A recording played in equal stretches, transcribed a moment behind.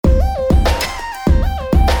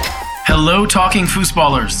Hello, Talking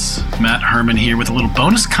Fußballers. Matt Herman here with a little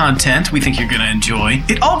bonus content we think you're going to enjoy.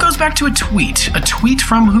 It all goes back to a tweet. A tweet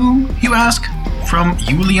from who, you ask? From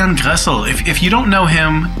Julian Gressel. If you don't know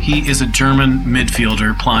him, he is a German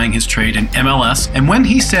midfielder plying his trade in MLS. And when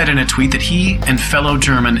he said in a tweet that he and fellow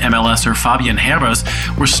German MLSer Fabian Herbers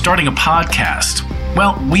were starting a podcast,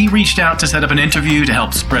 well, we reached out to set up an interview to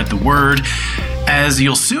help spread the word. As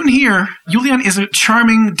you'll soon hear, Julian is a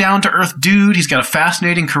charming, down-to-earth dude. He's got a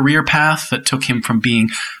fascinating career path that took him from being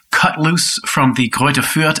cut loose from the Greuther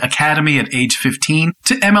Fürth Academy at age 15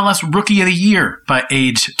 to MLS Rookie of the Year by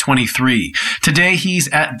age 23. Today, he's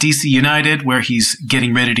at DC United, where he's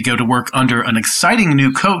getting ready to go to work under an exciting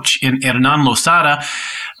new coach in Hernan Losada.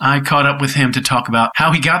 I caught up with him to talk about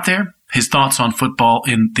how he got there, his thoughts on football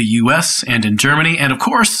in the U.S. and in Germany, and of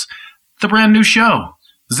course, the brand new show,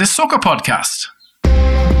 The Soccer Podcast.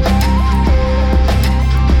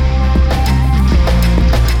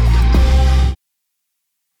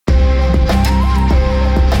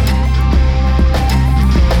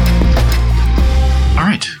 All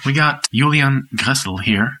right, we got Julian Gressel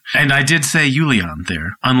here, and I did say Julian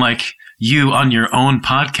there, unlike you on your own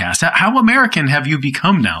podcast. How American have you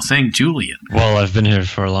become now, saying Julian? Well, I've been here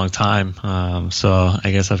for a long time, so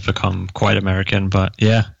I guess I've become quite American. But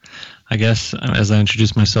yeah, I guess as I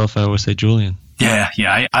introduce myself, I always say Julian. Yeah.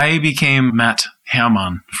 I became Matt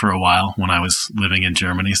Herman for a while when I was living in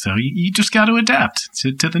Germany, so you just got to adapt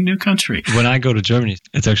to the new country. When I go to Germany,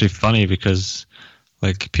 it's actually funny because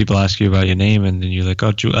like people ask you about your name and then you're like,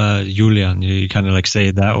 oh, Julian. You kind of like say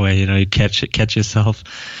it that way, you catch yourself.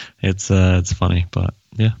 It's funny, but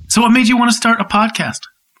yeah. So what made you want to start a podcast?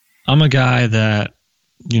 I'm a guy that,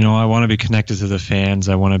 I want to be connected to the fans.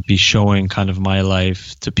 I want to be showing kind of my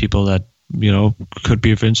life to people that, could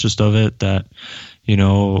be of interest of it, that,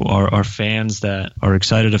 are fans that are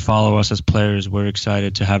excited to follow us as players. We're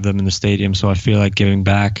excited to have them in the stadium. So I feel like giving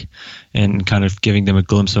back and kind of giving them a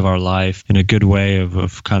glimpse of our life in a good way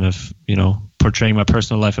of kind of, portraying my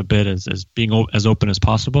personal life a bit as being as open as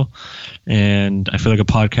possible. And I feel like a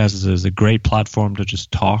podcast is a great platform to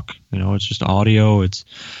just talk. It's just audio. It's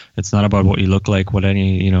not about what you look like,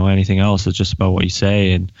 anything else. It's just about what you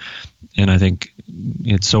say. And I think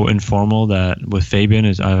it's so informal that with Fabian,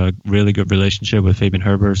 I have a really good relationship with Fabian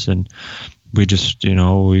Herbers, and we just,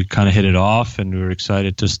 we kind of hit it off, and we were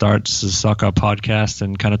excited to start the Soccer Podcast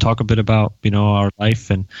and kind of talk a bit about, our life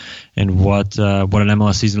and what an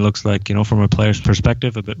MLS season looks like, from a player's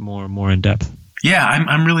perspective, a bit more in depth. Yeah,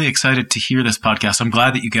 I'm really excited to hear this podcast. I'm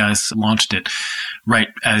glad that you guys launched it right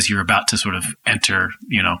as you're about to sort of enter,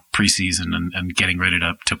 preseason and getting ready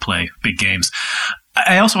to play big games.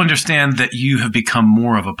 I also understand that you have become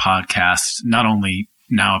more of a podcast, not only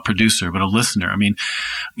now a producer, but a listener. I mean,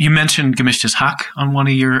 you mentioned Gemischtes Hack on one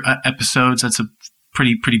of your episodes. That's a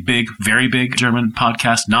pretty big, very big German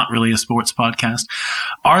podcast, not really a sports podcast.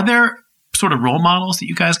 Are there sort of role models that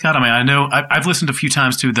you guys got? I mean, I know I've listened a few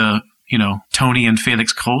times to the, Tony and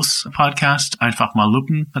Felix Groß podcast, Einfach mal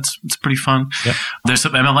lupen. It's pretty fun. Yep. There's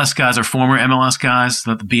some MLS guys or former MLS guys,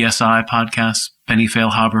 the BSI podcast, Benny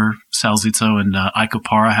Feilhaber, Sal Zizzo, and Iko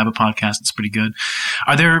Para have a podcast. It's pretty good.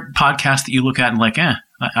 Are there podcasts that you look at and like, I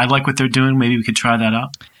like what they're doing. Maybe we could try that out?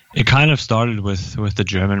 It kind of started with the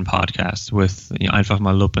German podcast, with Einfach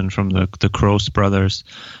mal lupen from the Groß brothers,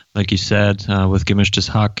 like you said, with Gemischtes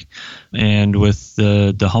Hack, and with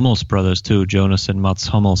the Hummels brothers too. Jonas and Mats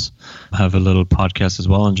Hummels have a little podcast as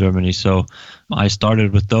well in Germany. So I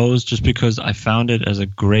started with those just because I found it as a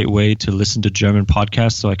great way to listen to German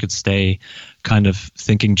podcasts, so I could stay kind of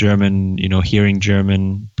thinking German, hearing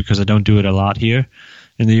German, because I don't do it a lot here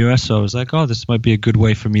in the US. So I was like, this might be a good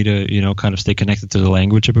way for me to, kind of stay connected to the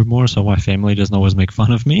language a bit more, so my family doesn't always make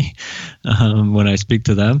fun of me when I speak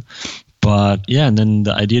to them. But yeah, and then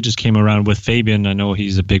the idea just came around with Fabian. I know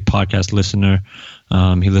he's a big podcast listener.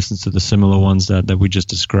 He listens to the similar ones that we just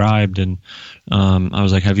described. And I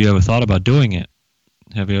was like, have you ever thought about doing it?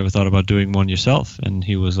 Have you ever thought about doing one yourself? And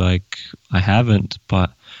he was like, I haven't,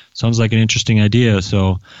 but sounds like an interesting idea.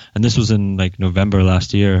 So, and this was in like November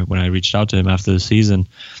last year when I reached out to him after the season.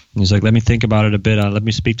 And he's like, let me think about it a bit. Let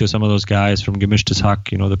me speak to some of those guys from Gemischtes Hack,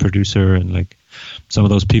 the producer, and like some of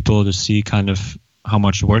those people to see kind of how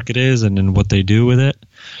much work it is and then what they do with it.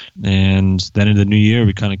 And then in the new year,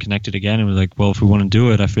 we kind of connected again and we're like, well, if we want to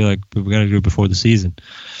do it, I feel like we've got to do it before the season.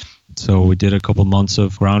 So we did a couple months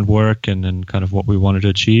of groundwork and then kind of what we wanted to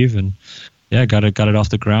achieve, and yeah, got it off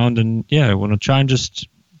the ground. And yeah, I want to try and just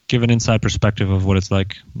give an inside perspective of what it's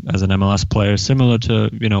like as an MLS player, similar to,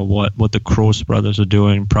 what the Groß brothers are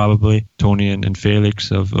doing, probably Tony and Felix,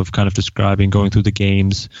 of kind of describing, going through the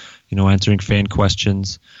games, answering fan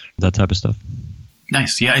questions, that type of stuff.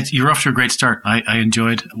 Nice. Yeah, you're off to a great start. I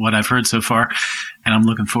enjoyed what I've heard so far, and I'm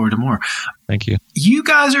looking forward to more. Thank you. You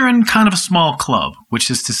guys are in kind of a small club, which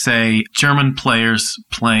is to say German players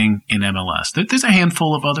playing in MLS. There's a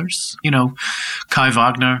handful of others, Kai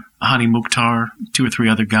Wagner, Hani Mukhtar, 2 or 3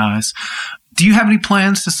 other guys. Do you have any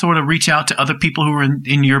plans to sort of reach out to other people who are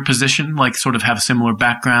in your position, like sort of have similar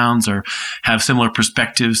backgrounds or have similar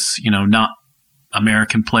perspectives, not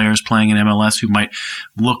American players playing in MLS who might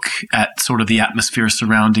look at sort of the atmosphere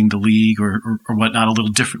surrounding the league or whatnot a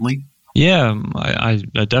little differently? Yeah, I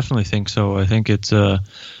definitely think so. I think it's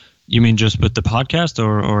you mean just with the podcast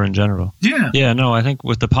or in general? Yeah. Yeah, no, I think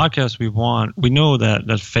with the podcast we know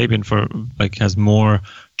that Fabian has more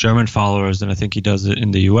German followers than I think he does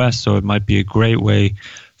in the US, so it might be a great way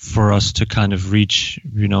for us to kind of reach,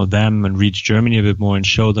 them and reach Germany a bit more and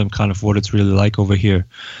show them kind of what it's really like over here.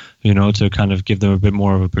 To kind of give them a bit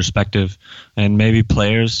more of a perspective. And maybe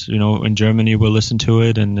players, in Germany will listen to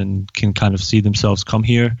it and can kind of see themselves come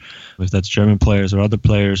here, if that's German players or other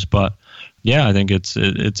players. But yeah, I think it's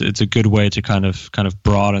a good way to kind of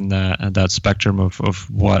broaden that spectrum of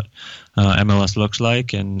what MLS looks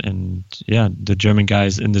like. And yeah, the German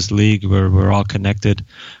guys in this league, we're all connected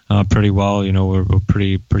pretty well. We're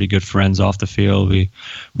pretty good friends off the field. We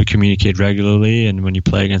communicate regularly, and when you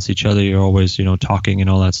play against each other, you're always talking and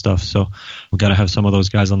all that stuff. So we got to have some of those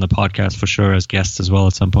guys on the podcast for sure as guests as well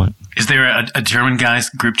at some point. Is there a German guys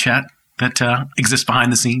group chat that exists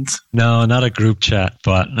behind the scenes? No, not a group chat,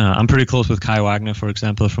 but I'm pretty close with Kai Wagner, for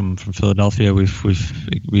example, from Philadelphia. We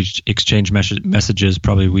exchange messages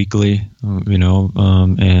probably weekly,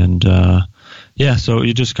 yeah. So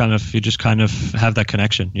you just kind of have that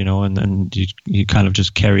connection, and then you kind of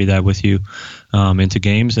just carry that with you into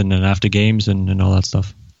games and then after games and all that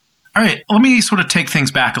stuff. All right, let me sort of take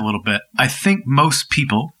things back a little bit. I think most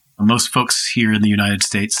folks here in the United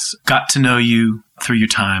States got to know you through your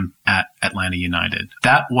time at Atlanta United.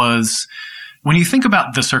 That was, when you think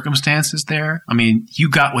about the circumstances there, I mean, you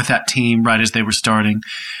got with that team right as they were starting.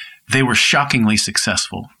 They were shockingly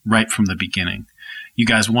successful right from the beginning. You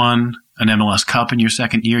guys won an MLS Cup in your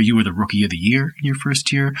second year. You were the Rookie of the Year in your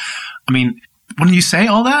first year. I mean, when you say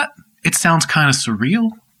all that, it sounds kind of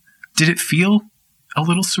surreal. Did it feel a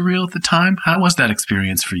little surreal at the time? How was that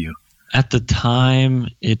experience for you? At the time,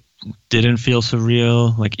 it didn't feel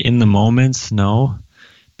surreal. Like in the moments, no,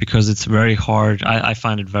 because it's very hard. I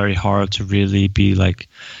find it very hard to really be like,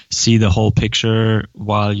 see the whole picture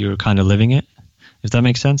while you're kind of living it, if that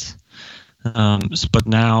makes sense. But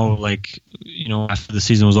now, like, after the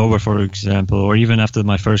season was over, for example, or even after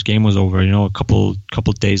my first game was over, a couple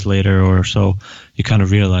days later or so, you kind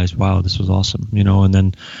of realize, wow, this was awesome, and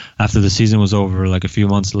then after the season was over, like a few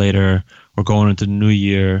months later, or going into the new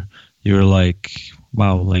year, you're like,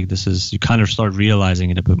 wow, like this is, you kind of start realizing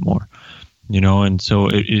it a bit more, and so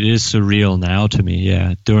it is surreal now to me.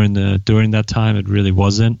 Yeah. During that time, it really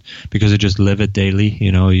wasn't, because you just live it daily.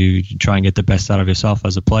 You try and get the best out of yourself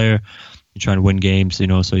as a player. You try and win games,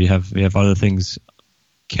 so you have other things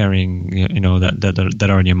carrying, that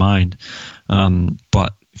are in your mind.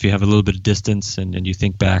 But if you have a little bit of distance and you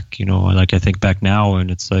think back, like I think back now, and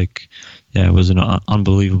it's like, yeah, it was an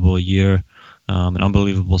unbelievable year. An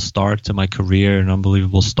unbelievable start to my career, an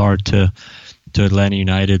unbelievable start to Atlanta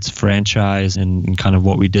United's franchise, and kind of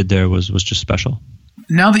what we did there was just special.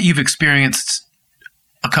 Now that you've experienced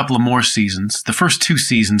a couple of more seasons, the first 2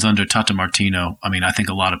 seasons under Tata Martino, I mean, I think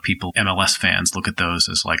a lot of people, MLS fans, look at those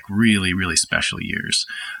as like really, really special years.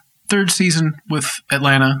 3rd season with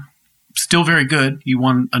Atlanta, still very good. You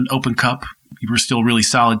won an Open Cup. You were still a really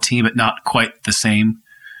solid team, but not quite the same.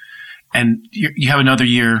 And you have another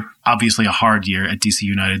year, obviously a hard year at DC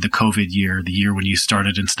United, the COVID year, the year when you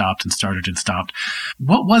started and stopped and started and stopped.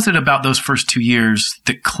 What was it about those first 2 years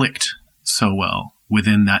that clicked so well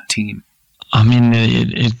within that team? I mean,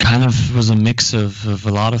 it kind of was a mix of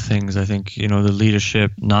a lot of things. I think, the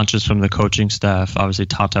leadership, not just from the coaching staff. Obviously,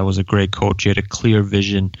 Tata was a great coach. He had a clear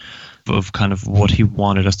vision of kind of what he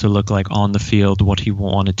wanted us to look like on the field, what he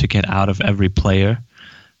wanted to get out of every player.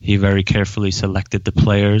 He very carefully selected the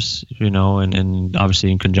players, and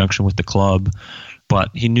obviously in conjunction with the club. But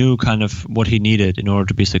he knew kind of what he needed in order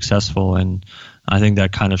to be successful. And I think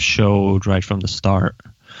that kind of showed right from the start,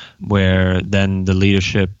 where then the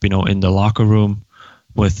leadership, in the locker room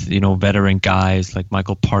with, veteran guys like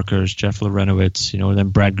Michael Parkhurst, Jeff Larentowicz, then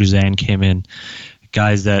Brad Guzan came in,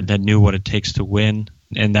 guys that knew what it takes to win.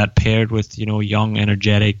 And that paired with, young,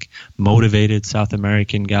 energetic, motivated South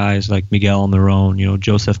American guys like Miguel Almiron,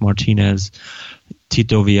 Joseph Martinez,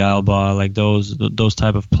 Tito Villalba, like those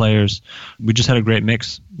type of players. We just had a great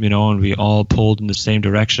mix, and we all pulled in the same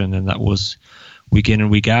direction. And that was week in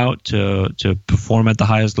and week out to perform at the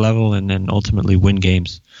highest level and then ultimately win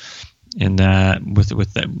games. And that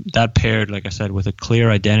with that paired, like I said, with a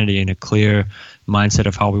clear identity and a clear mindset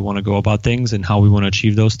of how we want to go about things and how we want to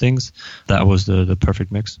achieve those things, that was the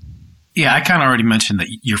perfect mix. Yeah, I kind of already mentioned that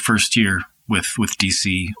your first year with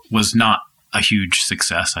DC was not a huge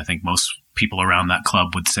success. I think most people around that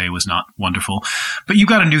club would say was not wonderful. But you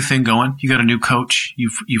got a new thing going. You got a new coach.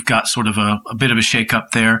 You've got sort of a bit of a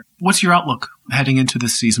shake-up there. What's your outlook heading into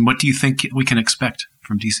this season? What do you think we can expect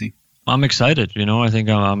from DC? I'm excited. I think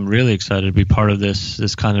I'm really excited to be part of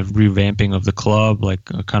this kind of revamping of the club, like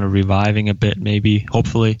kind of reviving a bit, maybe,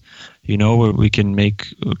 hopefully, where we can make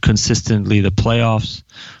consistently the playoffs,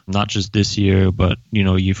 not just this year, but,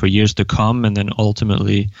 for years to come, and then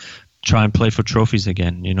ultimately try and play for trophies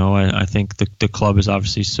again. I think the club is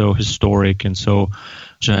obviously so historic and so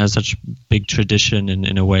has such big tradition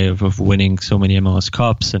in a way of winning so many MLS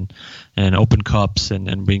Cups and Open Cups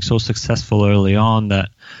and being so successful early on that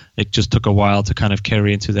it just took a while to kind of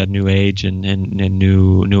carry into that new age and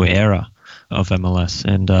new era of MLS.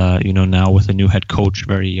 And, now with a new head coach,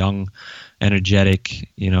 very young, energetic,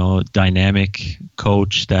 dynamic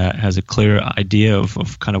coach that has a clear idea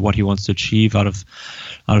of kind of what he wants to achieve out of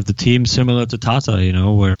the team, similar to Tata,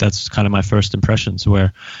 where that's kind of my first impressions,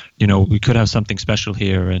 where, we could have something special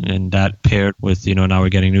here, and that paired with, now we're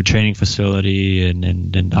getting a new training facility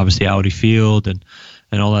and obviously Audi Field and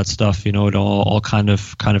all that stuff, it all kind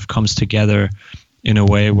of comes together in a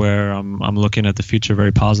way where I'm looking at the future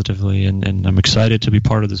very positively, and I'm excited to be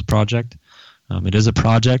part of this project. It is a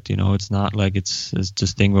project, it's not like it's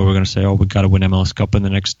just thing where we're going to say, we got to win MLS Cup in the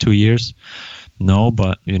next 2 years. No,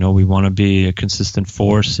 but, we want to be a consistent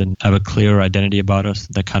force and have a clear identity about us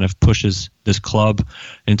that kind of pushes this club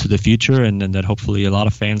into the future and that hopefully a lot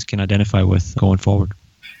of fans can identify with going forward.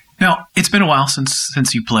 Now, it's been a while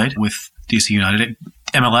since you played with DC United.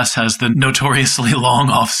 MLS has the notoriously long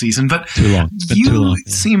off season, but too long. You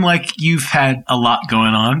seem like you've had a lot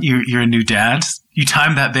going on. You're a new dad. You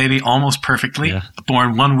timed that baby almost perfectly,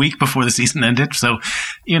 born 1 week before the season ended. So,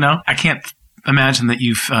 I can't imagine that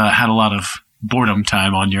you've had a lot of boredom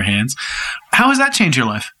time on your hands. How has that changed your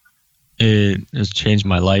life? It has changed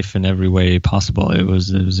my life in every way possible. It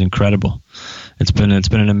was incredible. It's been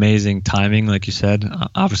an amazing timing, like you said.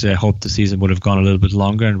 Obviously, I hope the season would have gone a little bit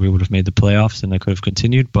longer and we would have made the playoffs and I could have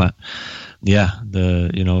continued. But yeah,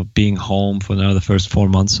 being home for now the first 4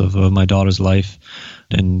 months of my daughter's life,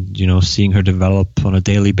 and seeing her develop on a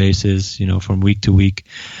daily basis, from week to week,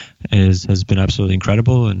 has been absolutely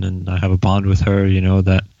incredible. And I have a bond with her,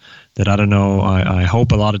 that I don't know, I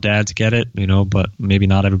hope a lot of dads get it, but maybe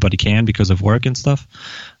not everybody can because of work and stuff.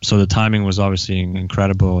 So the timing was obviously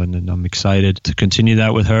incredible, and I'm excited to continue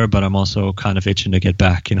that with her, but I'm also kind of itching to get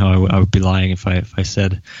back. I would be lying if I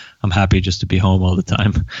said I'm happy just to be home all the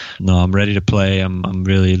time. No, I'm ready to play. I'm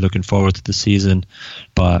really looking forward to the season.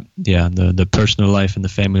 But yeah, the personal life and the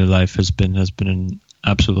family life has been an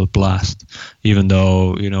absolute blast, even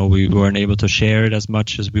though we weren't able to share it as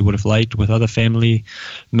much as we would have liked with other family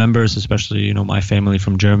members, especially my family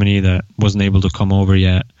from Germany that wasn't able to come over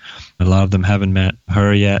yet. A lot of them haven't met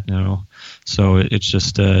her yet, so it's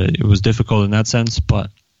just it was difficult in that sense. But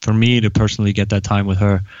for me to personally get that time with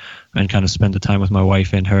her and kind of spend the time with my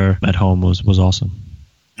wife and her at home was awesome.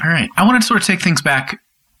 All right, I want to sort of take things back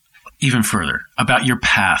even further about your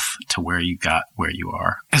path to where you got where you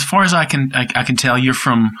are. As far as I can tell, you're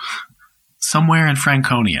from somewhere in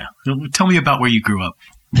Franconia. Tell me about where you grew up.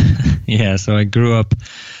 Yeah, so I grew up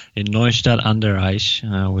in Neustadt an der Aisch,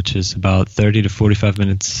 which is about 30 to 45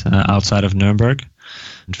 minutes outside of Nuremberg,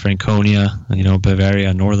 in Franconia,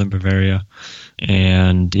 Bavaria, northern Bavaria.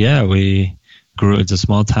 And yeah, it's a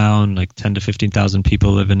small town, like 10 to 15,000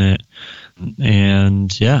 people live in it.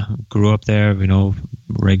 And yeah, grew up there,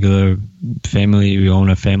 regular family. We own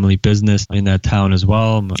a family business in that town as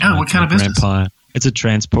well. What kind of business? It's a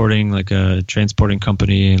transporting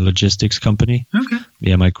company and logistics company. Okay.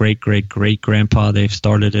 Yeah, my great-great-great-grandpa, they've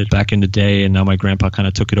started it back in the day, and now my grandpa kind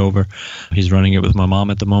of took it over. He's running it with my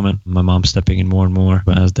mom at the moment. My mom's stepping in more and more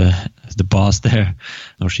as the boss there.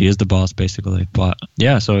 Or she is the boss, basically. But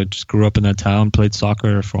yeah, so I just grew up in that town, played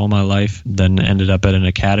soccer for all my life, then ended up at an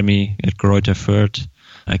academy at Greuther Fürth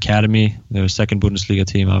Academy. They're a second Bundesliga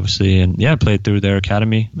team, obviously, and yeah, played through their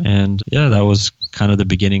academy. And yeah, that was kind of the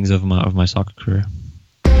beginnings of my soccer career.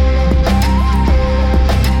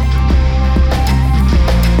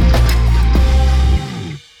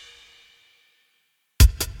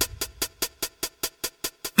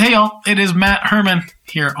 Hey y'all, it is Matt Herman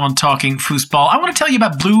here on Talking Foosball. I want to tell you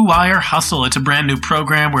about Blue Wire Hustle. It's a brand new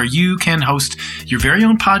program where you can host your very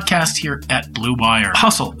own podcast here at Blue Wire.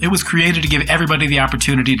 Hustle, it was created to give everybody the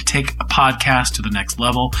opportunity to take a podcast to the next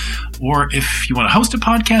level. Or if you want to host a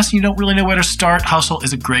podcast and you don't really know where to start, Hustle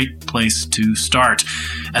is a great place to start.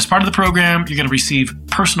 As part of the program, you're going to receive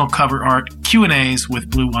personal cover art, Q&As with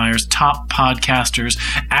Blue Wire's top podcasters,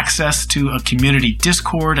 access to a community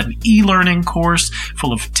Discord, an e-learning course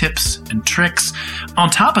full of tips and tricks. On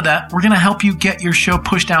top of that, we're going to help you get your show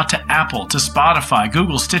pushed out to Apple, to Spotify,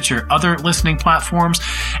 Google, Stitcher, other listening platforms.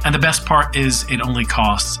 And the best part is it only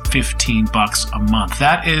costs $15 a month.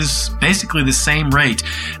 That is basically the same rate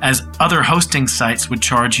as other hosting sites would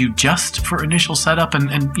charge you just for initial setup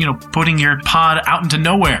and putting your pod out into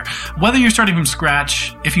nowhere. Whether you're starting from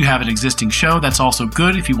scratch, if you have an existing show, that's also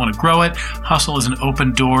good. If you want to grow it, Hustle is an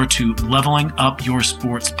open door to leveling up your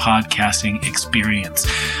sports podcasting experience.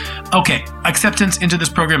 Okay, acceptance into this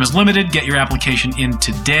program is limited. Get your application in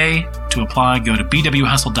today. To apply, go to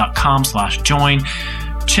bwhustle.com/join.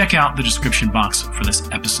 Check out the description box for this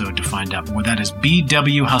episode to find out more. That is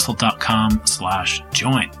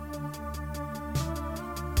bwhustle.com/join.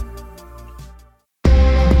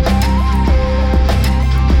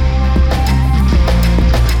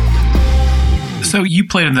 So you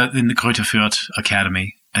played in the Greuther Fürth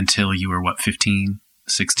Academy until you were, 15,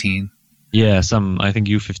 16? Yeah, I think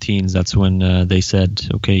U15s, that's when they said,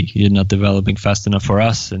 okay, you're not developing fast enough for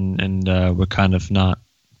us, and we're kind of not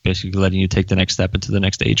basically letting you take the next step into the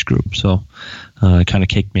next age group. So it kind of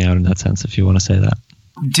kicked me out in that sense, if you want to say that.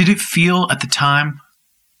 Did it feel at the time,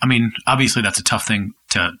 I mean, obviously that's a tough thing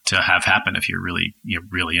to have happen if you're really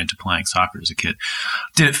into playing soccer as a kid.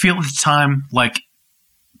 Did it feel at the time like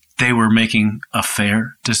they were making a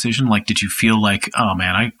fair decision? Like, did you feel like, oh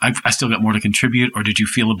man, I still got more to contribute? Or did you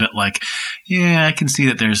feel a bit like, yeah, I can see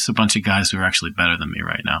that there's a bunch of guys who are actually better than me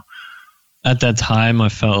right now? At that time, I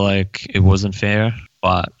felt like it wasn't fair.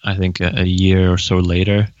 But I think a year or so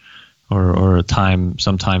later, or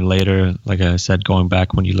sometime later, like I said, going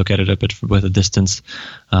back when you look at it a bit with a distance,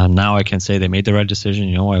 now I can say they made the right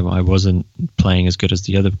decision. I wasn't playing as good as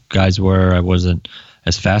the other guys were. I wasn't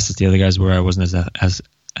as fast as the other guys were. I wasn't as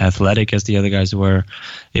athletic as the other guys were.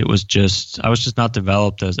 I was just not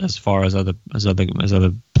developed as far as other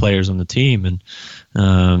players on the team, and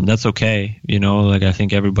that's okay. Like I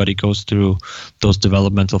think everybody goes through those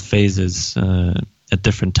developmental phases at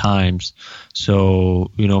different times.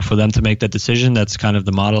 So for them to make that decision, that's kind of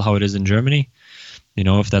the model how it is in Germany.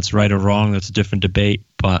 If that's right or wrong, that's a different debate.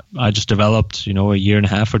 But I just developed, a year and a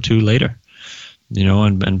half or two later.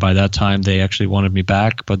 And by that time they actually wanted me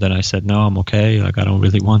back, but then I said, no, I'm okay. Like, I don't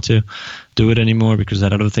really want to do it anymore because I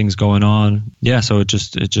had other things going on. Yeah. So it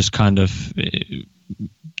just kind of, it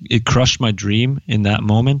crushed my dream in that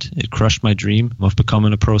moment. It crushed my dream of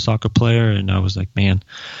becoming a pro soccer player. And I was like, man,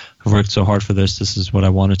 I've worked so hard for this. This is what I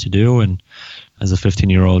wanted to do. And as a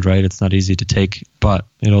 15-year-old, right, it's not easy to take, but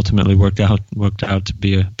it ultimately worked out to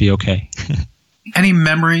be okay. Any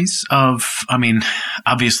memories of,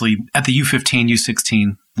 obviously at the U15,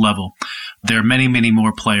 U16 level, there are many, many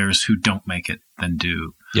more players who don't make it than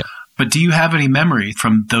do. Yeah. But do you have any memory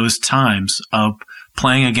from those times of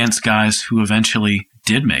playing against guys who eventually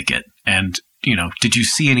did make it? And, did you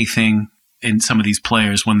see anything in some of these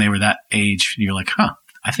players when they were that age and you're like,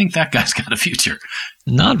 I think that guy's got a future?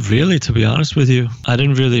 Not really, to be honest with you. I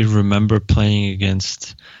didn't really remember playing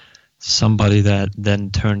against somebody that then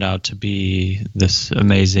turned out to be this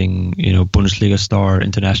amazing, Bundesliga star,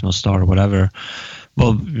 international star, or whatever.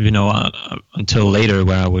 Well, until later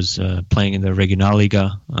when I was playing in the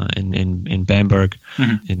Regionalliga in Bamberg,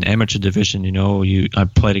 in amateur division, I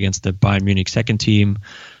played against the Bayern Munich second team,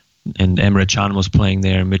 and Emre Can was playing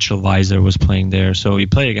there, Mitchell Weiser was playing there. So you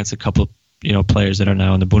play against a couple of players that are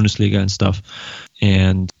now in the Bundesliga and stuff.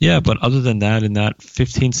 And yeah, but other than that, in that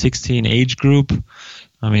 15, 16 age group,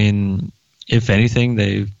 if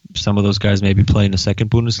anything, some of those guys maybe play in the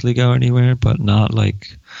second Bundesliga or anywhere, but not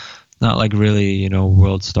like really,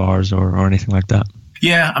 world stars or anything like that.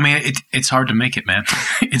 Yeah, it's hard to make it, man.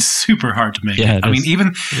 It's super hard to make it.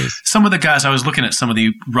 Even some of the guys, I was looking at some of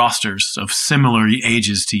the rosters of similar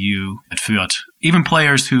ages to you at Fürth, even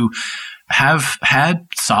players who have had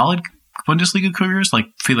solid Bundesliga careers like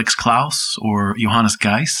Felix Klaus or Johannes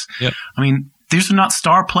Geis. Yep. These are not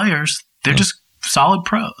star players. They're just solid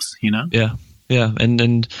pros, Yeah,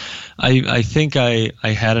 and I think I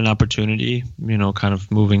had an opportunity, kind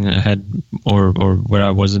of moving ahead, or where I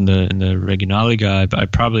was in the Regionalliga, I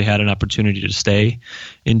probably had an opportunity to stay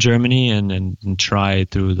in Germany and try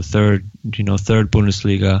through the third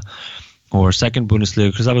Bundesliga or second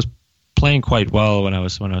Bundesliga, because I was playing quite well when I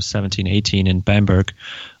was 17, 18 in Bamberg.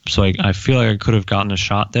 So I feel like I could have gotten a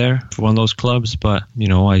shot there for one of those clubs, but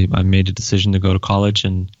I made a decision to go to college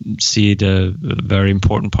and see it a very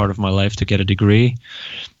important part of my life to get a degree,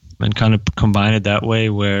 and kind of combine it that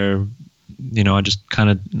way where I just kind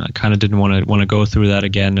of didn't want to go through that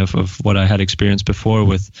again of what I had experienced before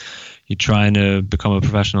with you trying to become a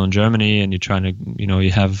professional in Germany, and you're trying to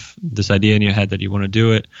you have this idea in your head that you want to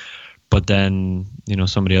do it. But then,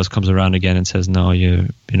 somebody else comes around again and says, no, you're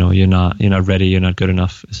not ready, you're not good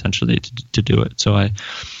enough, essentially, to do it. So I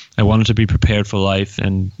wanted to be prepared for life,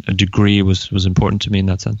 and a degree was important to me in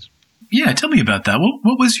that sense. Yeah, tell me about that.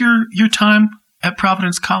 What was your time at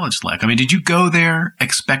Providence College like? I mean, did you go there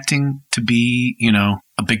expecting to be,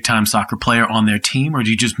 a big time soccer player on their team, or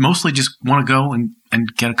do you just mostly just want to go and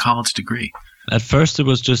get a college degree? At first, it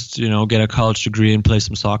was just, get a college degree and play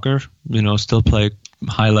some soccer, still play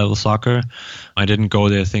high-level soccer. I didn't go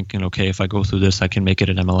there thinking, okay, if I go through this, I can make it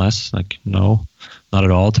in MLS. Like, no, not at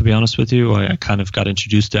all, to be honest with you. I kind of got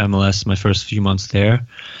introduced to MLS my first few months there,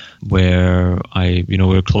 where we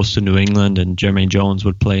were close to New England, and Jermaine Jones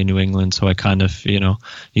would play in New England. So I kind of, you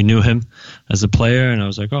knew him as a player, and I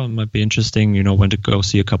was like, oh, it might be interesting, went to go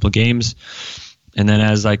see a couple of games. And then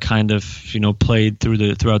as I kind of, played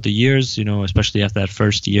throughout the years, especially after that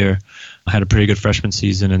first year, I had a pretty good freshman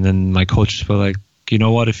season. And then my coaches were like, you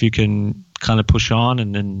know what, if you can kind of push on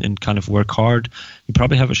and kind of work hard, you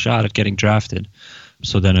probably have a shot at getting drafted.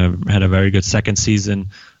 So then I had a very good second season.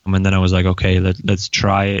 And then I was like, okay, let's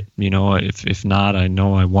try it. If not, I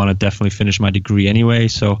know I want to definitely finish my degree anyway.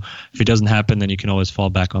 So if it doesn't happen, then you can always fall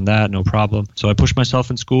back on that, no problem. So I pushed myself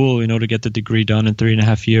in school, to get the degree done in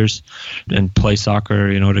 3.5 years and play soccer,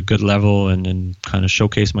 at a good level and kind of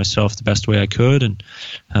showcase myself the best way I could. And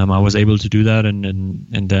I was able to do that.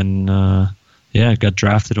 And then I got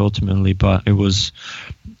drafted ultimately, but it was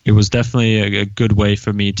definitely a good way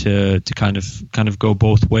for me to kind of go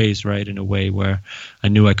both ways, right? In a way where I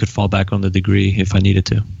knew I could fall back on the degree if I needed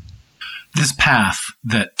to. This path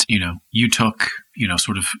that, you took,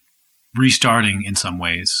 sort of restarting in some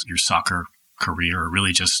ways your soccer career, or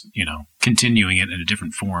really just, continuing it in a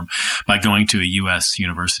different form by going to a U.S.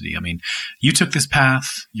 university. I mean, you took this path,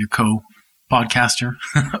 your podcaster,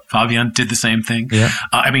 Fabian, did the same thing. Yeah.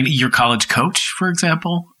 Your college coach, for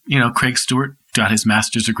example, Craig Stewart, got his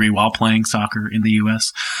master's degree while playing soccer in the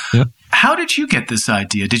U.S. Yep. How did you get this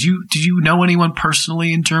idea? Did you know anyone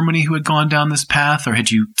personally in Germany who had gone down this path, or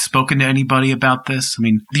had you spoken to anybody about this? I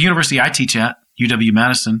mean, the university I teach at,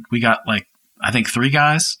 UW-Madison, we got I think 3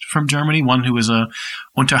 guys from Germany, one who was a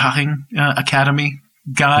Unterhaching Academy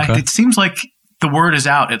guy. Okay. It seems like the word is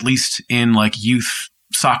out, at least in youth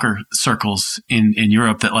soccer circles in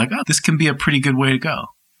Europe, that this can be a pretty good way to go.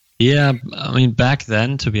 Yeah, back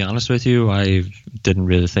then, to be honest with you, I didn't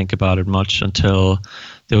really think about it much until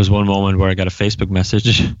there was one moment where I got a Facebook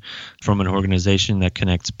message from an organization that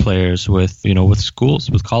connects players with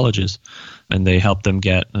schools, with colleges, and they help them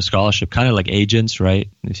get a scholarship, kind of like agents, right?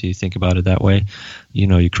 If you think about it that way,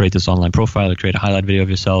 you create this online profile, you create a highlight video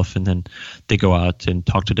of yourself, and then they go out and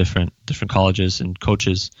talk to different colleges and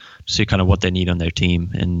coaches to see kind of what they need on their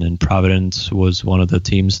team. And Providence was one of the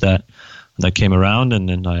teams that came around,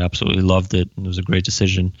 and I absolutely loved it, and it was a great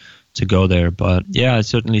decision to go there. But yeah, I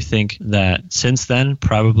certainly think that since then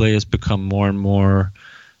probably has become more and more,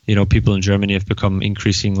 people in Germany have become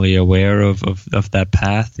increasingly aware of that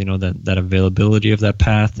path, that availability of that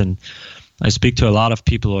path. And I speak to a lot of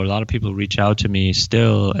people, or a lot of people reach out to me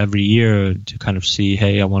still every year to kind of see,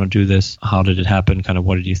 hey, I want to do this. How did it happen? Kind of,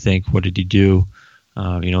 what did you think? What did you do?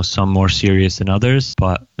 Some more serious than others,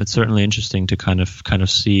 but it's certainly interesting to kind of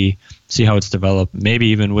see how it's developed. Maybe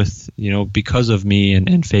even with, because of me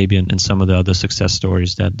and Fabian and some of the other success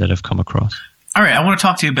stories that have come across. All right. I want to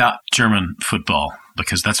talk to you about German football,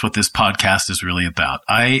 because that's what this podcast is really about.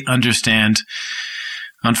 I understand,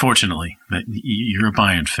 unfortunately, that you're a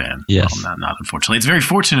Bayern fan. Yes. Well, not unfortunately. It's very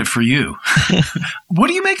fortunate for you. What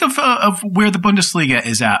do you make of where the Bundesliga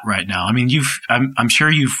is at right now? I mean, I'm sure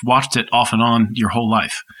you've watched it off and on your whole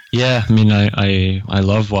life. Yeah, I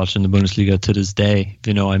love watching the Bundesliga to this day.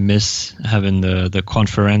 I miss having the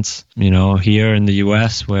conference, here in the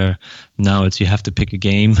US, where now you have to pick a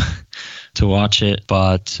game to watch it.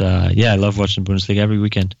 But I love watching Bundesliga every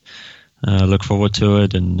weekend. Look forward to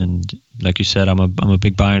it, and like you said, I'm a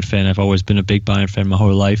big Bayern fan. I've always been a big Bayern fan my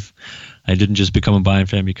whole life. I didn't just become a Bayern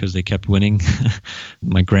fan because they kept winning.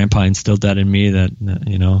 My grandpa instilled that in me, that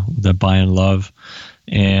that Bayern love.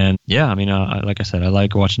 And yeah, like I said, I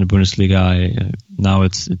like watching the Bundesliga. Now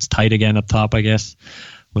it's tight again up top, I guess,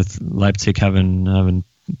 with Leipzig having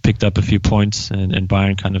picked up a few points, and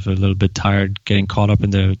Bayern kind of a little bit tired, getting caught up in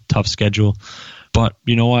their tough schedule. But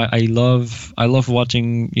I love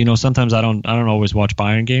watching. Sometimes I don't always watch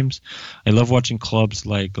Bayern games. I love watching clubs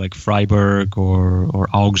like Freiburg or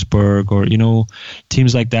Augsburg or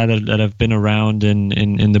teams like that have been around in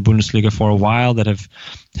the Bundesliga for a while, that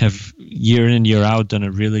have year in year out done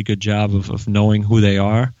a really good job of knowing who they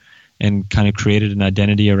are and kind of created an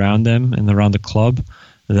identity around them and around the club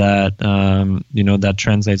that that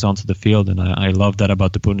translates onto the field. And I love that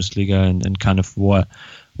about the Bundesliga and kind of what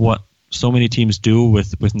so many teams do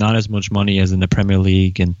with not as much money as in the Premier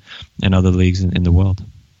League and other leagues in the world.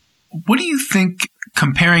 What do you think,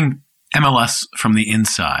 comparing MLS from the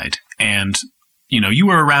inside, and you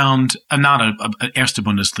were around not an Erste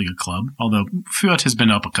Bundesliga club, although Fürth has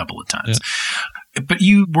been up a couple of times, but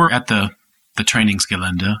you were at the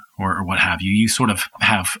Trainingsgelände or what have you. You sort of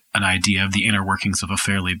have an idea of the inner workings of a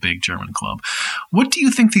fairly big German club. What do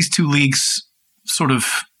you think these two leagues sort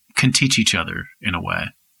of can teach each other in a way?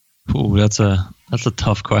 Ooh, that's a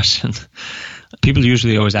tough question. People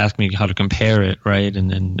usually always ask me how to compare it, right?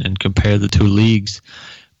 And compare the two leagues.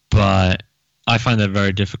 But I find that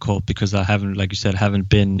very difficult because I haven't, like you said,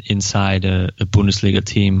 been inside a Bundesliga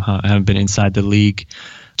team. I haven't been inside the league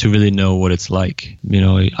to really know what it's like.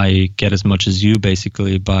 I get as much as you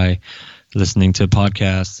basically by listening to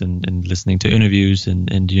podcasts and listening to interviews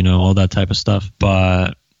and all that type of stuff.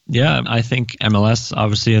 But yeah, I think MLS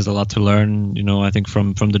obviously has a lot to learn. I think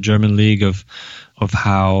from the German league of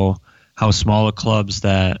how smaller clubs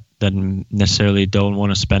that necessarily don't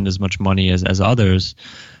want to spend as much money as others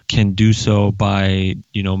can do so by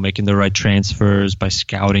making the right transfers, by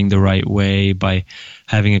scouting the right way, by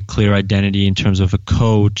having a clear identity in terms of a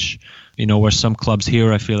coach. Where some clubs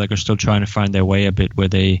here I feel like are still trying to find their way a bit, where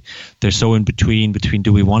they're so in between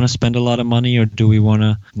do we want to spend a lot of money or do we want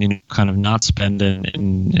to kind of not spend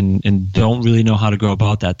and don't really know how to go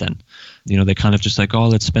about that then. They kind of just like, oh,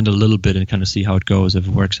 let's spend a little bit and kind of see how it goes, if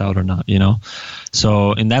it works out or not,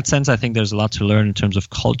 So in that sense, I think there's a lot to learn in terms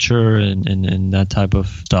of culture and that type of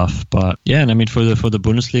stuff. But yeah, and I mean, for the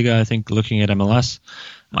Bundesliga, I think looking at MLS,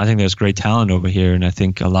 I think there's great talent over here, and I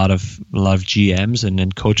think a lot of GMs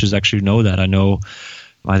and coaches actually know that.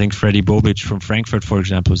 I think Freddy Bobic from Frankfurt, for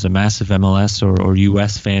example, is a massive MLS or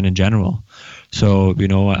US fan in general. So,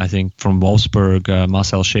 I think from Wolfsburg,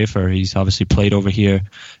 Marcel Schäfer, he's obviously played over here,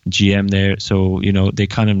 GM there. So, they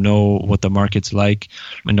kind of know what the market's like,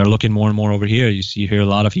 and they're looking more and more over here. You hear a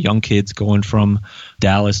lot of young kids going from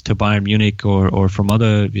Dallas to Bayern Munich or from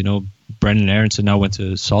other, Brendan Aronson now went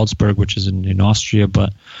to Salzburg, which is in Austria.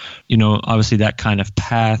 But, obviously that kind of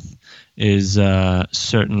path is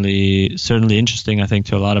certainly interesting, I think,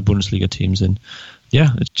 to a lot of Bundesliga teams. And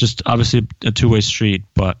yeah, it's just obviously a two-way street.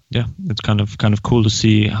 But yeah, it's kind of cool to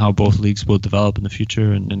see how both leagues will develop in the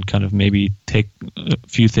future and kind of maybe take a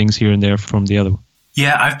few things here and there from the other one.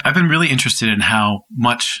 Yeah, I've been really interested in how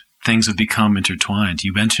much things have become intertwined.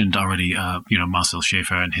 You mentioned already, Marcel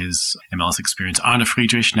Schäfer and his MLS experience. Arne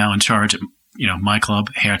Friedrich now in charge at, my club,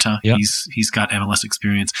 Hertha. Yep. He's got MLS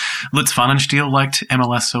experience. Lutz Pfannenstiel liked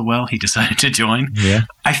MLS so well, he decided to join. Yeah.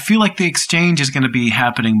 I feel like the exchange is going to be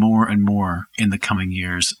happening more and more in the coming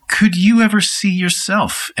years. Could you ever see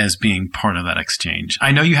yourself as being part of that exchange?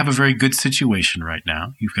 I know you have a very good situation right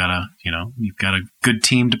now. You've got a good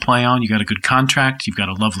team to play on. You got a good contract. You've got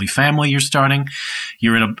a lovely family you're starting.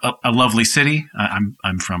 You're in a lovely city.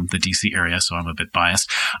 I'm from the DC area, so I'm a bit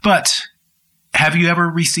biased. But have you ever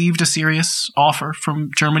received a serious offer from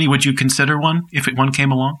Germany? Would you consider one if one came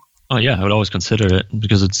along? Oh yeah, I would always consider it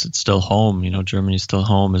because it's still home. Germany's still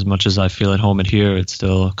home. As much as I feel at home here, it's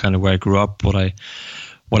still kind of where I grew up. What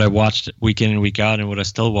I watched week in and week out, and what I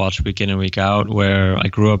still watch week in and week out. Where I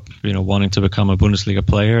grew up, wanting to become a Bundesliga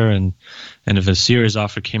player, and if a serious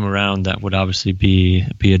offer came around, that would obviously be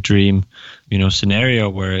a dream, scenario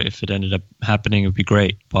where if it ended up happening, it would be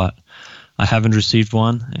great. But I haven't received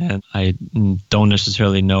one, and I don't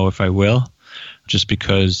necessarily know if I will, just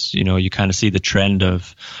because, you kind of see the trend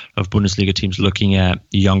of Bundesliga teams looking at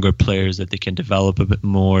younger players that they can develop a bit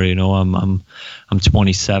more. I'm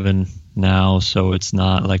 27 now, so it's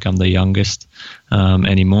not like I'm the youngest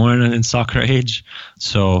anymore in soccer age.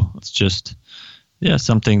 So it's just,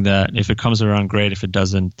 something that if it comes around, great. If it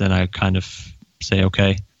doesn't, then I kind of say,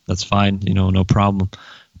 okay, that's fine, no problem.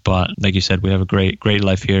 But like you said, we have a great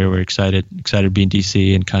life here. We're excited to be in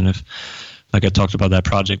DC, and kind of like I talked about that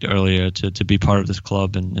project earlier to be part of this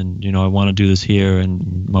club. And I want to do this here,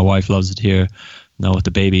 and my wife loves it here now with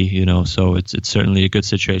the baby, so it's certainly a good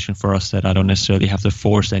situation for us that I don't necessarily have to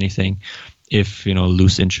force anything if,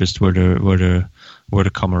 loose interest were to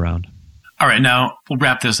come around. All right, now we'll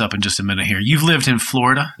wrap this up in just a minute here. You've lived in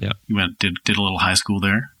Florida. Yeah. You did a little high school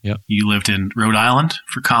there. Yeah. You lived in Rhode Island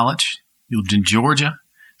for college. You lived in Georgia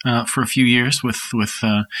for a few years with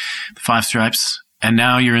the Five Stripes, and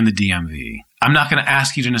now you're in the DMV. I'm not going to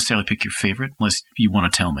ask you to necessarily pick your favorite unless you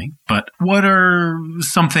want to tell me, but what are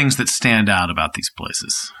some things that stand out about these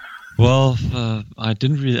places? Well, I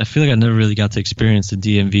feel like I never really got to experience the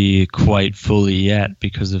DMV quite fully yet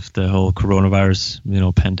because of the whole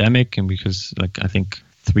coronavirus, pandemic, and because I think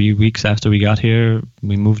 3 weeks after we got here,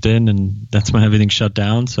 we moved in, and that's when everything shut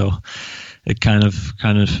down. So it kind of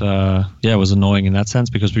was annoying in that sense,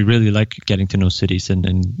 because we really like getting to know cities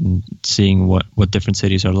and seeing what different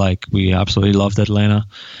cities are like. We absolutely loved Atlanta.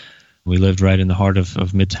 We lived right in the heart of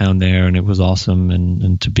Midtown there, and it was awesome.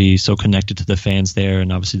 And to be so connected to the fans there,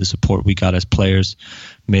 and obviously the support we got as players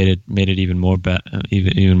made it even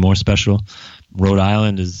more special. Rhode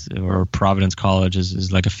Island or Providence College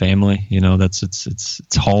is like a family. That's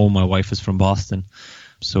it's home. My wife is from Boston,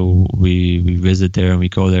 so we visit there and we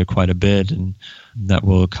go there quite a bit, and that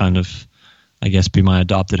will kind of, I guess, be my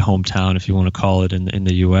adopted hometown, if you want to call it, in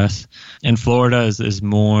the U.S. And Florida is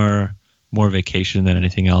more vacation than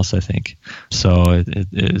anything else, I think. So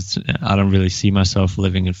it's I don't really see myself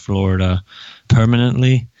living in Florida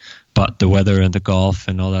permanently, but the weather and the golf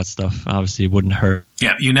and all that stuff obviously wouldn't hurt.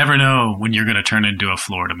 Yeah, you never know when you're going to turn into a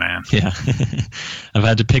Florida man. Yeah. If I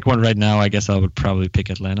had to pick one right now, I guess I would probably pick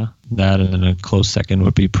Atlanta. That, and then a close second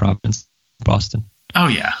would be Providence, Boston. Oh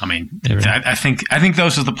yeah, I mean, I think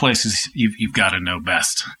those are the places you've got to know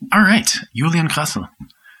best. All right, Julian Gressel,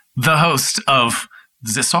 the host of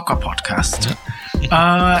the Soccer Podcast,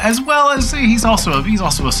 as well as he's also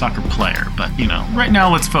a soccer player. But right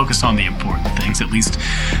now let's focus on the important things, at least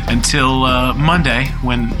until Monday,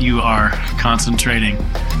 when you are concentrating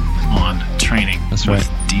on training. That's right. With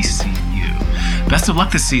DCU. Best of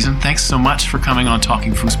luck this season. Thanks so much for coming on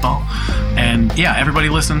Talking Foosball, and everybody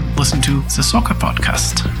listen to the Soccer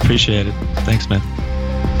Podcast. Appreciate it. Thanks, man.